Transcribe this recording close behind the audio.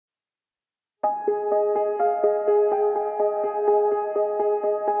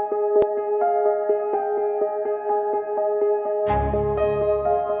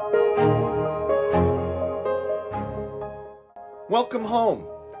Welcome home.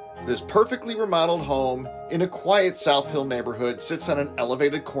 This perfectly remodeled home in a quiet South Hill neighborhood sits on an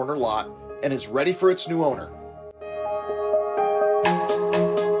elevated corner lot and is ready for its new owner.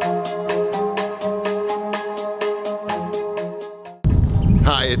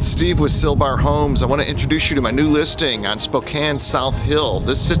 Hi, it's Steve with Silbar Homes. I want to introduce you to my new listing on Spokane, South Hill.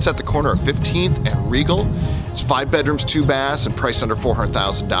 This sits at the corner of 15th and Regal. It's 5 bedrooms, 2 baths, and priced under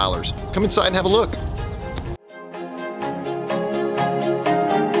 $400,000. Come inside and have a look.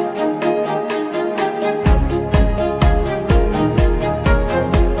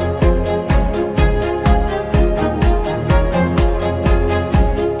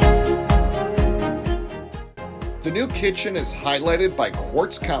 The new kitchen is highlighted by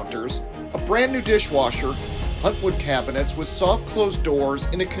quartz counters, a brand new dishwasher, Huntwood cabinets with soft closed doors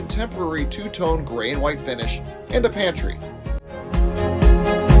in a contemporary two-tone gray and white finish, and a pantry.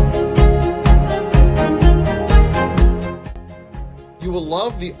 You will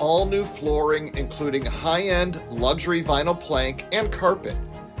love the all-new flooring, including high-end luxury vinyl plank and carpet,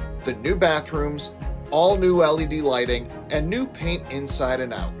 the new bathrooms, all new LED lighting, and new paint inside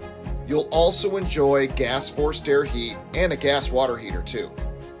and out. You'll also enjoy gas forced air heat and a gas water heater too.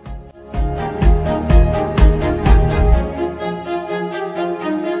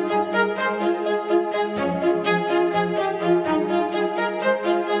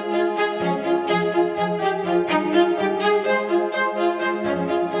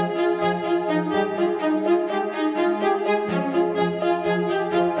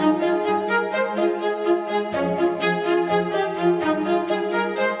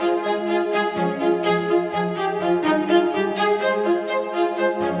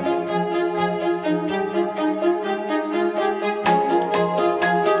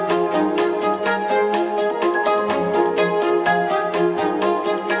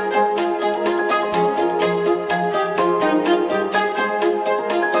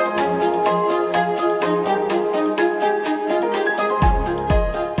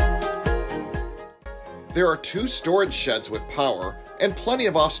 There are 2 storage sheds with power and plenty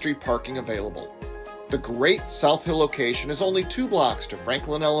of off-street parking available. The great South Hill location is only 2 blocks to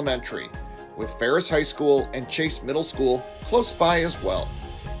Franklin Elementary, with Ferris High School and Chase Middle School close by as well.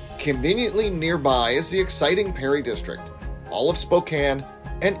 Conveniently nearby is the exciting Perry District, all of Spokane,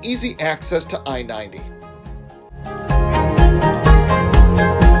 and easy access to I-90.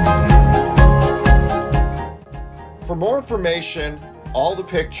 For more information, all the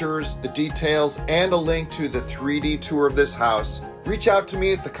pictures, the details, and a link to the 3D tour of this house, reach out to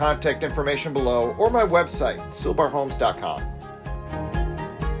me at the contact information below or my website, silbarhomes.com.